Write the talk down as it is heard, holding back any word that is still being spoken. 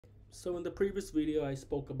So in the previous video, I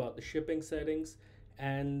spoke about the shipping settings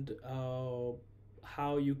and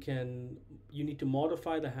how you need to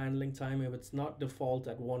modify the handling time if it's not default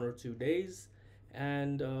at 1 or 2 days.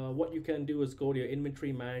 And what you can do is go to your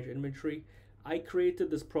inventory, manage inventory. I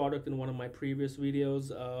created this product in one of my previous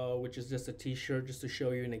videos, which is just a t-shirt, just to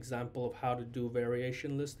show you an example of how to do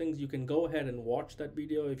variation listings. You can go ahead and watch that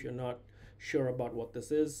video if you're not sure about what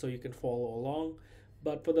this is, so you can follow along.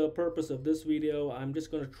 But for the purpose of this video, I'm just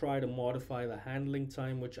going to try to modify the handling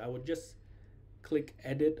time, which I would just click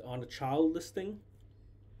edit on a child listing,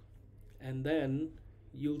 and then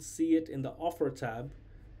you'll see it in the offer tab.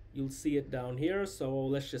 You'll see it down here. So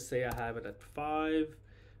let's just say I have it at 5,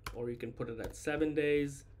 or you can put it at 7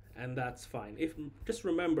 days, and that's fine. If just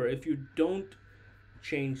remember, if you don't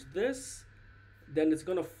change this, then it's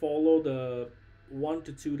going to follow the 1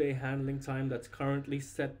 to 2 day handling time that's currently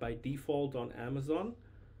set by default on Amazon.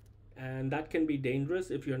 And that can be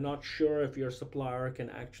dangerous if you're not sure if your supplier can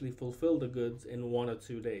actually fulfill the goods in 1 or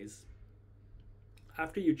 2 days.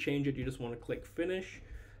 After you change it, you just want to click finish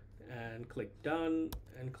and click done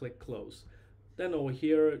and click close. Then over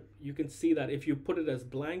here, you can see that if you put it as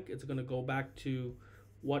blank, it's going to go back to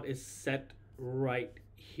what is set right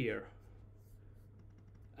here.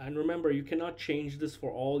 And remember, you cannot change this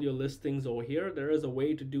for all your listings over here. There is a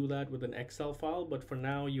way to do that with an Excel file, but for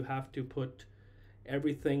now you have to put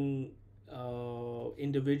everything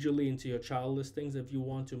individually into your child listings if you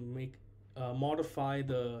want to modify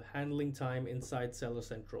the handling time inside Seller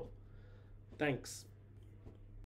Central. Thanks.